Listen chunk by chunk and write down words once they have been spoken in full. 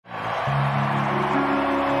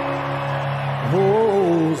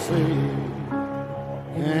say,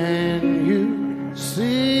 can you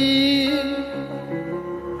see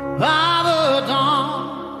by the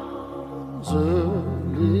dawn's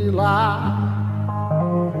early light?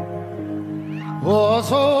 Oh,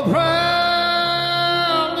 so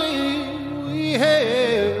proudly we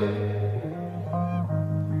hailed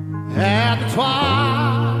at the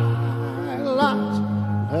twilight's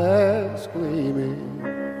last gleaming,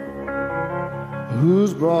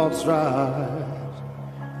 whose broad stripes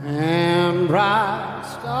and bright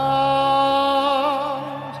stars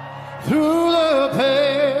through the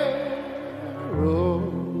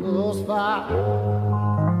perilous fight.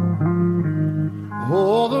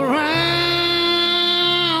 Oh, the ramparts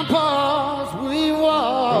we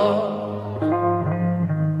watched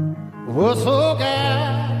were so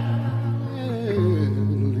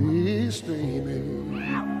gallantly streaming,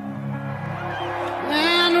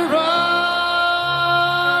 and the rockets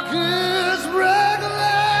regular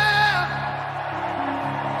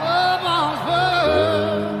upon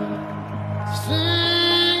spur,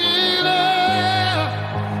 singing out,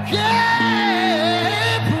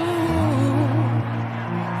 yeah,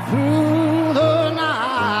 through the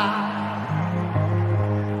night,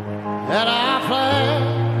 that our flag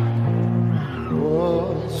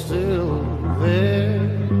was still there.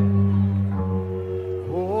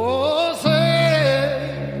 Oh,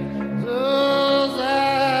 say, does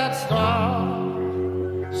that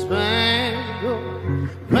star-spangled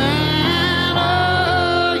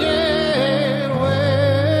banner yet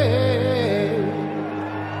wave?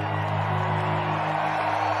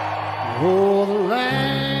 Oh, the land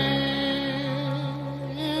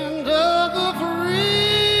of the free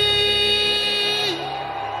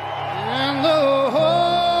and the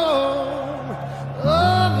home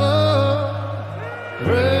of the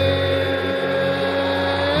brave.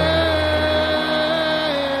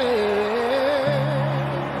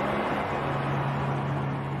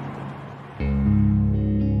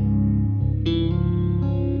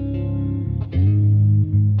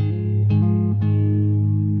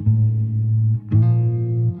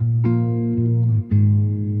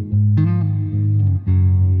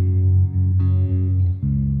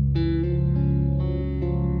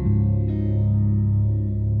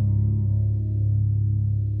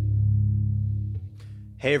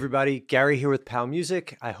 Hey everybody, Gary here with Pow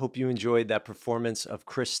Music. I hope you enjoyed that performance of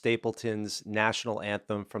Chris Stapleton's national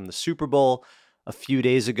anthem from the Super Bowl a few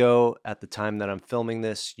days ago. At the time that I'm filming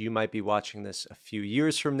this, you might be watching this a few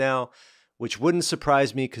years from now, which wouldn't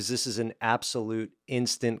surprise me because this is an absolute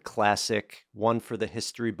instant classic, one for the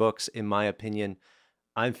history books in my opinion.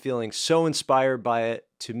 I'm feeling so inspired by it.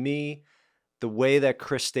 To me, the way that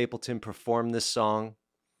Chris Stapleton performed this song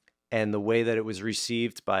and the way that it was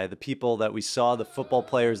received by the people that we saw, the football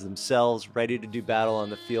players themselves, ready to do battle on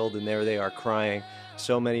the field, and there they are crying,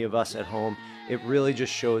 so many of us at home, it really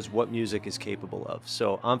just shows what music is capable of.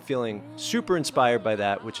 So I'm feeling super inspired by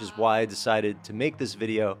that, which is why I decided to make this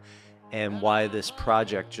video and why this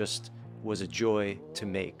project just was a joy to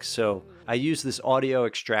make. So I use this audio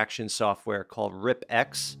extraction software called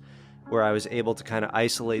RipX, where I was able to kind of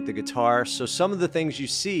isolate the guitar. So some of the things you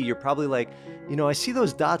see, you're probably like, you know, I see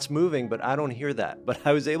those dots moving, but I don't hear that. But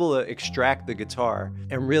I was able to extract the guitar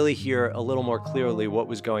and really hear a little more clearly what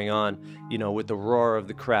was going on, you know, with the roar of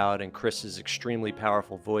the crowd and Chris's extremely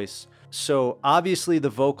powerful voice. So obviously the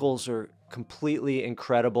vocals are completely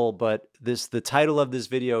incredible, but the title of this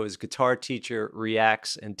video is Guitar Teacher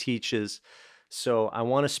Reacts and Teaches. So I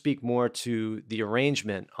want to speak more to the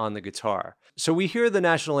arrangement on the guitar. So we hear the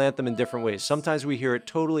national anthem in different ways. Sometimes we hear it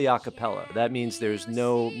totally a cappella. That means there's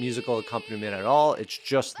no musical accompaniment at all. It's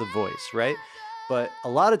just the voice, right? But a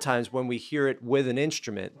lot of times when we hear it with an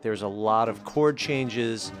instrument, there's a lot of chord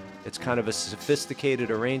changes. It's kind of a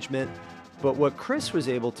sophisticated arrangement. But what Chris was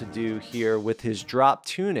able to do here with his drop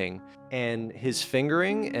tuning and his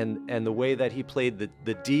fingering and the way that he played the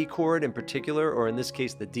D chord in particular, or in this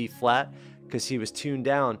case, the D flat, because he was tuned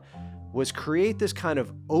down, was create this kind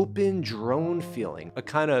of open drone feeling, a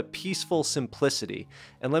kind of peaceful simplicity.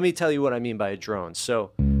 And let me tell you what I mean by a drone.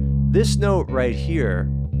 So this note right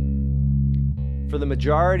here, for the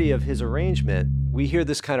majority of his arrangement, we hear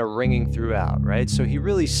this kind of ringing throughout, right? So he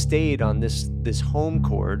really stayed on this home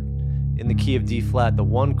chord in the key of D flat, the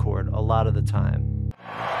 1 chord, a lot of the time.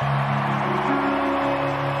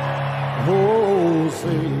 Oh,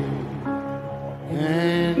 say,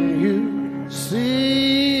 can you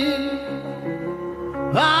see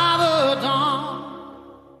by the dawn?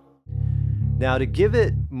 Now, to give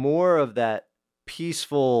it more of that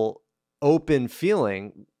peaceful, open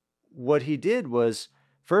feeling, what he did was,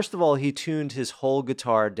 first of all, he tuned his whole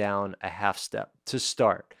guitar down a half step to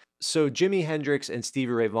start. So Jimi Hendrix and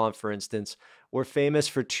Stevie Ray Vaughan, for instance, were famous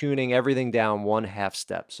for tuning everything down 1/2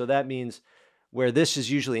 step. So that means where this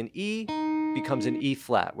is usually an E becomes an E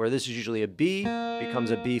flat, where this is usually a B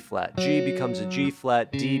becomes a B flat, G becomes a G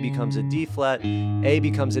flat, D becomes a D flat, A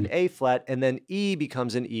becomes an A flat, and then E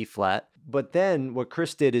becomes an E flat. But then what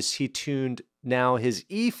Chris did is he tuned now his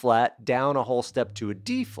E flat down a whole step to a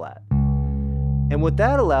D flat. And what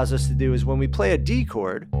that allows us to do is when we play a D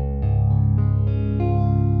chord,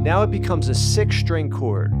 now it becomes a 6-string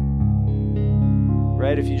chord,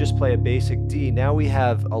 right? If you just play a basic D, now we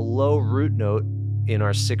have a low root note in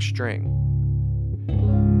our 6th string.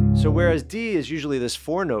 So whereas D is usually this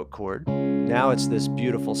 4-note chord, now it's this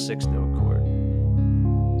beautiful 6-note chord.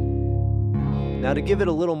 Now to give it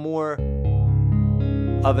a little more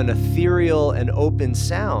of an ethereal and open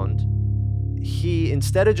sound, he,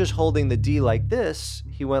 instead of just holding the D like this,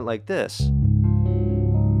 he went like this.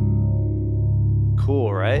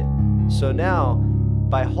 Cool, right? So now,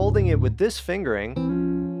 by holding it with this fingering,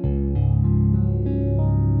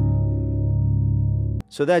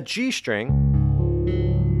 so that G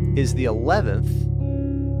string is the 11th,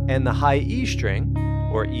 and the high E string,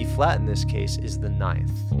 or E flat in this case, is the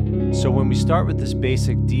 9th. So when we start with this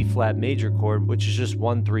basic D flat major chord, which is just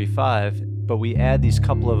 1, 3, 5, but we add these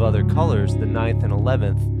couple of other colors, the 9th and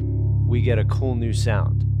 11th, we get a cool new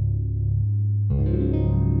sound.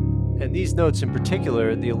 And these notes in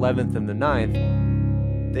particular, the 11th and the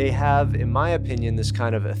 9th, they have, in my opinion, this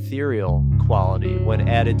kind of ethereal quality when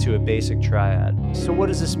added to a basic triad. So what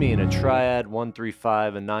does this mean? A triad, 1, 3,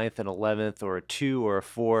 5, a 9th and 11th, or a 2 or a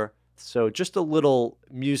 4? So just a little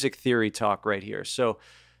music theory talk right here. So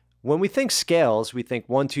when we think scales, we think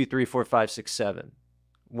 1, 2, 3, 4, 5, 6, 7.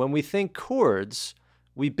 When we think chords,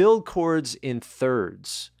 we build chords in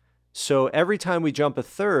thirds. So every time we jump a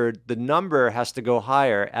third, the number has to go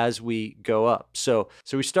higher as we go up. So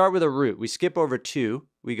we start with a root. We skip over 2,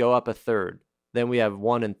 we go up a third. Then we have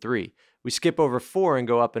 1 and 3. We skip over 4 and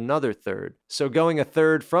go up another third. So going a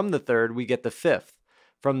third from the third, we get the 5th.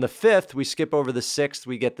 From the 5th, we skip over the 6th,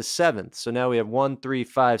 we get the 7th. So now we have 1, 3,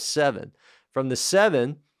 5, 7. From the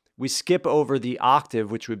 7, we skip over the octave,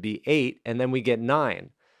 which would be 8, and then we get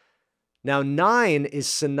 9. Now 9 is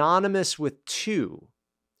synonymous with 2.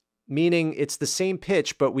 Meaning it's the same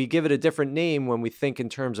pitch, but we give it a different name when we think in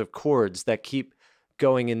terms of chords that keep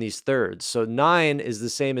going in these thirds. So 9 is the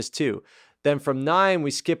same as 2. Then from 9,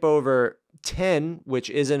 we skip over 10, which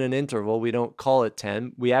isn't an interval. We don't call it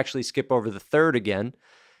 10. We actually skip over the third again,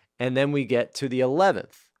 and then we get to the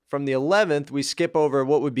 11th. From the 11th, we skip over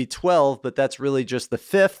what would be 12, but that's really just the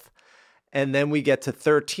 5th, and then we get to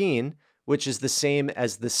 13, which is the same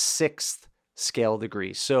as the 6th scale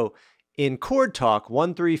degree. So in chord talk,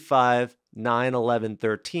 1, 3, 5, 9, 11,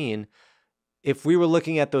 13, if we were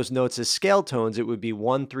looking at those notes as scale tones, it would be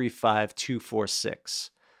 1, 3, 5, 2, 4, 6.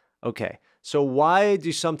 Okay, so why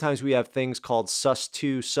do sometimes we have things called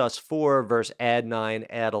sus2, sus4 versus add 9,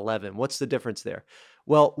 add 11? What's the difference there?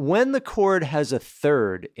 Well, when the chord has a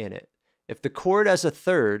third in it, if the chord has a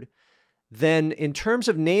third, then in terms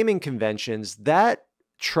of naming conventions, that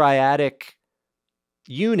triadic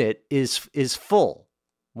unit is full.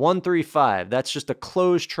 1, 3, 5, that's just a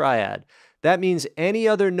closed triad. That means any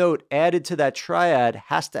other note added to that triad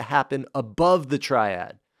has to happen above the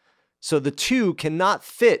triad. So the 2 cannot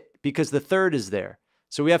fit because the third is there.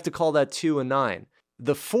 So we have to call that 2 a 9.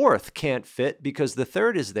 The 4th can't fit because the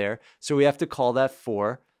third is there. So we have to call that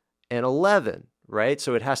 4 an 11, right?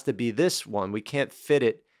 So it has to be this one. We can't fit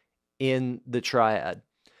it in the triad.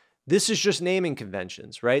 This is just naming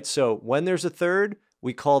conventions, right? So when there's a third,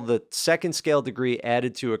 we call the second scale degree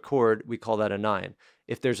added to a chord, we call that a 9.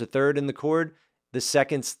 If there's a third in the chord, the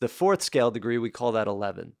 4th scale degree, we call that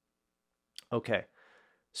 11. Okay,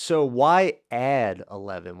 so why add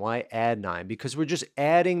 11? Why add 9? Because we're just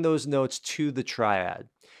adding those notes to the triad.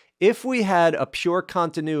 If we had a pure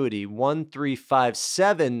continuity, 1, 3, 5,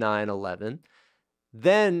 7, 9, 11,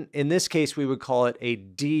 then in this case, we would call it a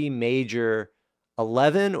D major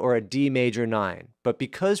 11 or a D major 9. But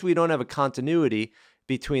because we don't have a continuity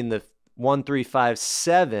between the 1, 3, 5,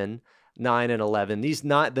 7, 9, and 11, the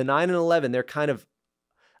 9 and 11, they're kind of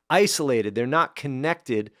isolated. They're not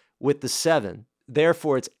connected with the 7.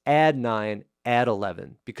 Therefore, it's add 9, add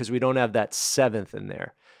 11, because we don't have that 7th in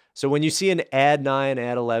there. So when you see an add 9,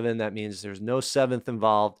 add 11, that means there's no 7th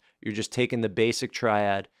involved. You're just taking the basic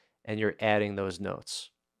triad and you're adding those notes.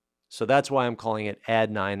 So that's why I'm calling it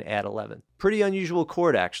add 9, add 11. Pretty unusual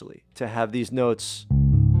chord, actually, to have these notes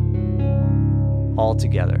all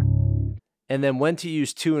together. And then when to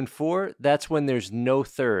use 2 and 4, that's when there's no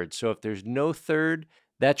third. So if there's no third,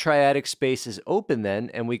 That triadic space is open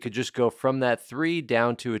then, and we could just go from that 3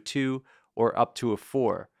 down to a 2 or up to a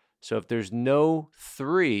 4. So if there's no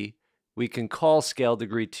 3, we can call scale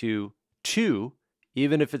degree 2, 2,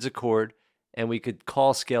 even if it's a chord, and we could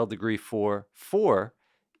call scale degree 4, 4,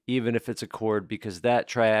 even if it's a chord, because that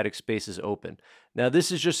triadic space is open. Now,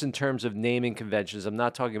 this is just in terms of naming conventions. I'm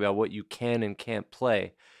not talking about what you can and can't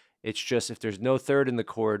play. It's just if there's no third in the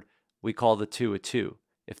chord, we call the 2 a 2.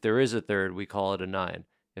 If there is a third, we call it a 9.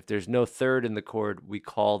 If there's no third in the chord, we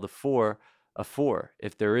call the 4 a 4.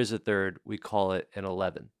 If there is a third, we call it an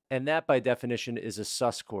 11. And that, by definition, is a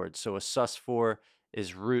sus chord. So a sus4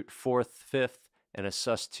 is root 4th, 5th, and a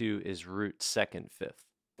sus2 is root 2nd, 5th.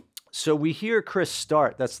 So we hear Chris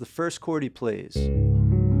start. That's the first chord he plays.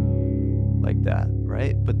 Like that,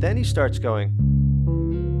 right? But then he starts going.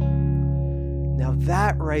 Now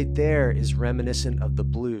that right there is reminiscent of the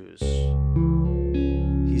blues.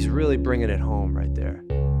 He's really bringing it home right there.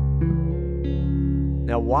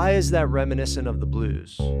 Now, why is that reminiscent of the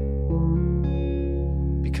blues?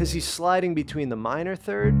 Because he's sliding between the minor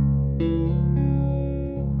third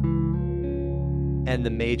and the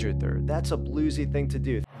major third. That's a bluesy thing to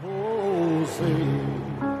do. Oh, say,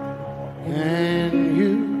 can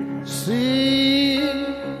you see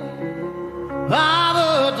by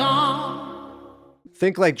the dawn?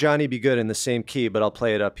 Think like Johnny Be Good in the same key, but I'll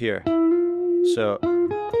play it up here. So.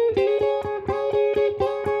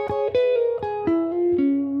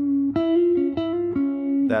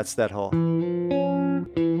 That's that whole.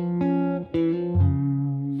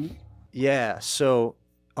 Yeah, so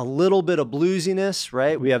a little bit of bluesiness,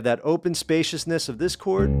 right? We have that open spaciousness of this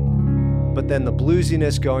chord, but then the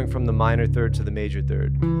bluesiness going from the minor third to the major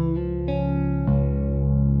third.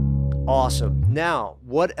 Awesome. Now,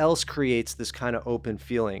 what else creates this kind of open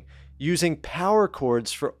feeling? Using power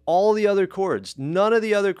chords for all the other chords. None of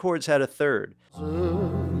the other chords had a third.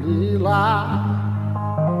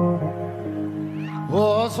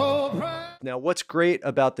 Now, what's great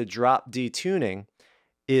about the drop D tuning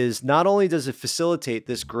is not only does it facilitate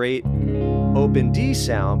this great open D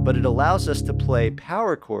sound, but it allows us to play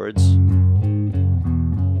power chords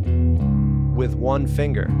with one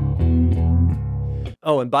finger.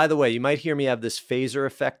 Oh, and by the way, you might hear me have this phaser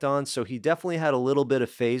effect on, so he definitely had a little bit of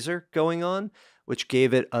phaser going on, which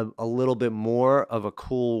gave it a little bit more of a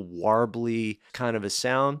cool, warbly kind of a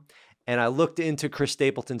sound. And I looked into Chris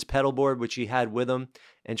Stapleton's pedal board, which he had with him,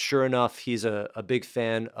 and sure enough, he's a big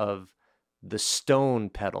fan of the Stone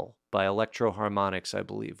pedal by Electro Harmonics, I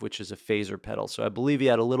believe, which is a phaser pedal. So I believe he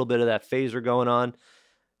had a little bit of that phaser going on.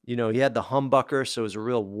 You know, he had the humbucker, so it was a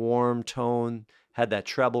real warm tone, had that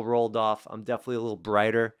treble rolled off. I'm definitely a little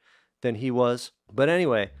brighter than he was. But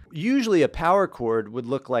anyway, usually a power chord would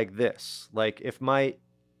look like this. Like if my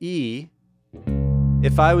E,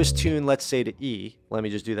 if I was tuned, let's say to E, let me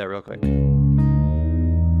just do that real quick.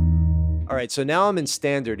 All right, so now I'm in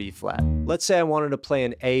standard E flat. Let's say I wanted to play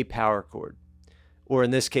an A power chord, or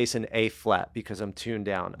in this case, an A flat because I'm tuned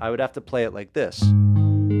down. I would have to play it like this,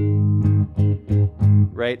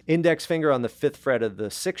 right? Index finger on the 5th fret of the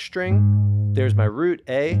 6th string. There's my root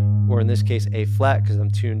A, or in this case, A flat because I'm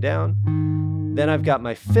tuned down. Then I've got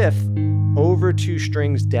my 5th over 2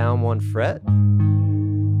 strings down 1 fret.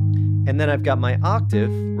 And then I've got my octave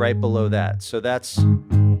right below that. So that's,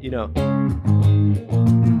 you know,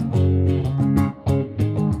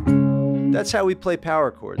 that's how we play power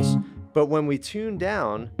chords. But when we tune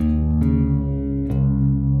down,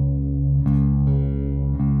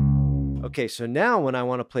 okay, so now when I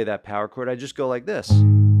want to play that power chord, I just go like this.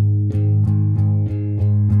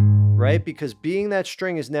 Right? Because being that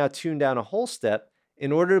string is now tuned down a whole step,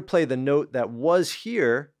 in order to play the note that was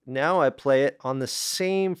here, now I play it on the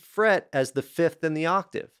same fret as the 5th and the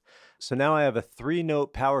octave. So now I have a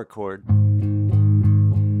 3-note power chord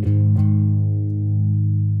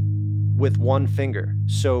with one finger.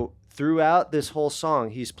 So throughout this whole song,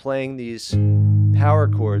 he's playing these power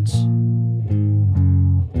chords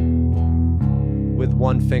with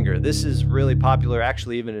one finger. This is really popular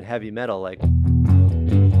actually even in heavy metal, like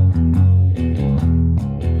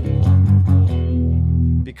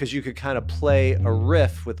because you could kind of play a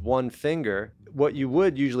riff with one finger. What you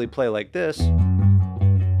would usually play like this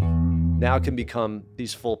now can become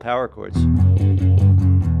these full power chords.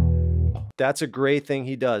 That's a great thing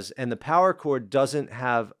he does. And the power chord doesn't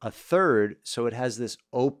have a third, so it has this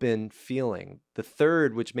open feeling. The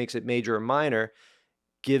third, which makes it major or minor,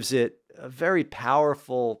 gives it a very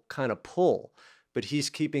powerful kind of pull, but he's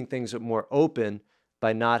keeping things more open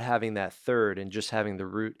by not having that third and just having the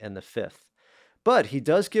root and the 5th. But he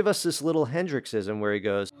does give us this little Hendrixism where he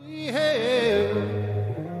goes,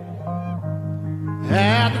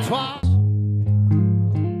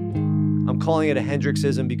 calling it a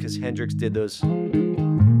Hendrixism because Hendrix did those,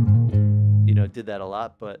 did that a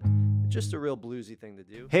lot, but just a real bluesy thing to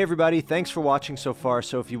do. Hey everybody, thanks for watching so far.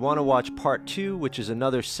 So if you want to watch part 2, which is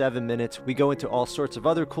another 7 minutes, we go into all sorts of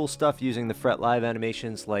other cool stuff using the fretLIVE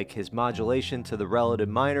animations, like his modulation to the relative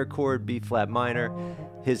minor chord, B flat minor,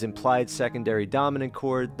 his implied secondary dominant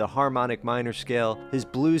chord, the harmonic minor scale, his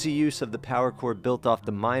bluesy use of the power chord built off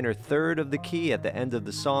the minor third of the key at the end of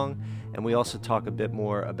the song, and we also talk a bit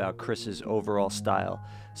more about Chris's overall style.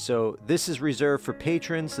 So this is reserved for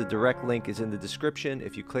patrons. The direct link is in the description.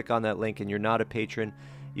 If you click on that link and you're not a patron,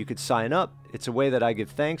 you could sign up. It's a way that I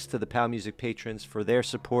give thanks to the Pow Music patrons for their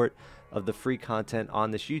support of the free content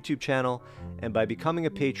on this YouTube channel. And by becoming a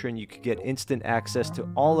patron, you could get instant access to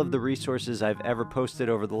all of the resources I've ever posted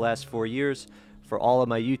over the last 4 years for all of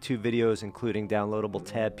my YouTube videos, including downloadable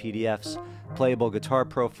tab PDFs, playable guitar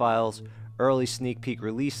profiles, early sneak peek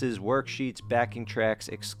releases, worksheets, backing tracks,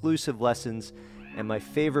 exclusive lessons, and my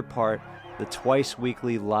favorite part, the twice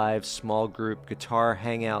weekly live small group guitar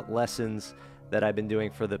hangout lessons that I've been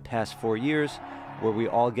doing for the past 4 years, where we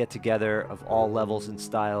all get together of all levels and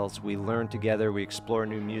styles. We learn together, we explore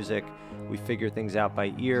new music, we figure things out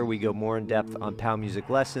by ear, we go more in depth on Pow Music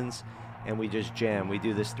lessons, and we just jam. We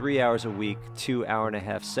do this 3 hours a week, 2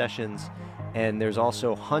 hour-and-a-half sessions, and there's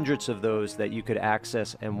also hundreds of those that you could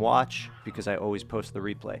access and watch because I always post the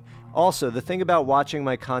replay. Also, the thing about watching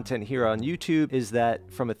my content here on YouTube is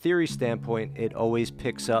that from a theory standpoint, it always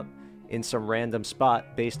picks up in some random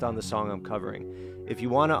spot based on the song I'm covering. If you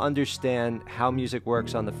want to understand how music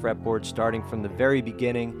works on the fretboard starting from the very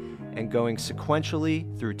beginning and going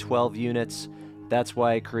sequentially through 12 units, that's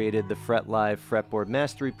why I created the fretLIVE Fretboard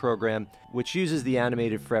Mastery Program, which uses the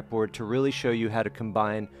animated fretboard to really show you how to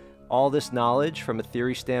combine all this knowledge from a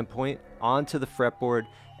theory standpoint onto the fretboard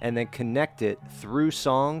and then connect it through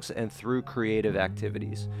songs and through creative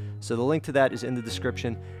activities. So the link to that is in the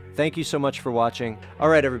description. Thank you so much for watching. All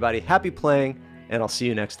right, everybody, happy playing, and I'll see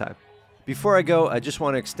you next time. Before I go, I just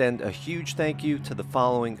want to extend a huge thank you to the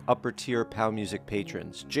following upper tier Pow Music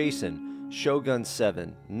patrons: Jason,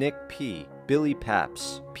 Shogun7, Nick P, Billy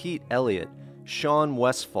Paps, Pete Elliott, Sean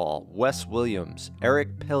Westfall, Wes Williams,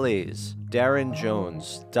 Eric Pelez, Darren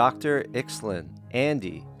Jones, Dr. Ixlin,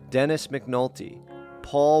 Andy, Dennis McNulty,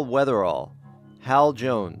 Paul Weatherall, Hal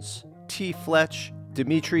Jones, T. Fletch,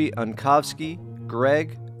 Dmitry Unkovsky,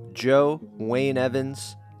 Greg, Joe, Wayne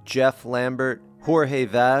Evans, Jeff Lambert, Jorge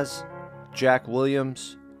Vaz, Jack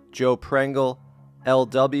Williams, Joe Prengle,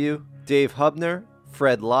 LW, Dave Hubner,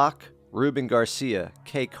 Fred Locke, Ruben Garcia,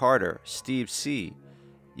 Kay Carter, Steve C.,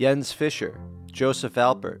 Jens Fischer, Joseph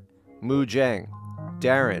Alpert, Mu Jang,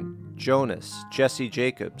 Darren, Jonas, Jesse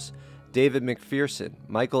Jacobs, David McPherson,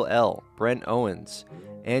 Michael L., Brent Owens,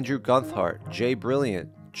 Andrew Gunthart, Jay Brilliant,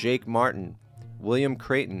 Jake Martin, William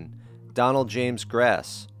Creighton, Donald James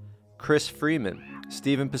Grass, Chris Freeman,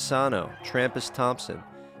 Stephen Pisano, Trampus Thompson,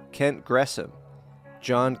 Kent Gresham,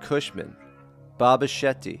 John Cushman, Bob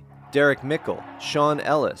Shetty, Derek Mickle, Sean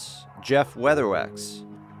Ellis, Jeff Weatherwax,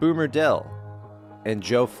 Boomer Dell, and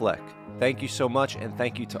Joe Fleck. Thank you so much, and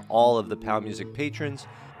thank you to all of the Pow Music patrons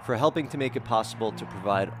for helping to make it possible to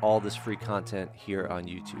provide all this free content here on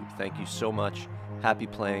YouTube. Thank you so much. Happy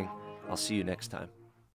playing. I'll see you next time.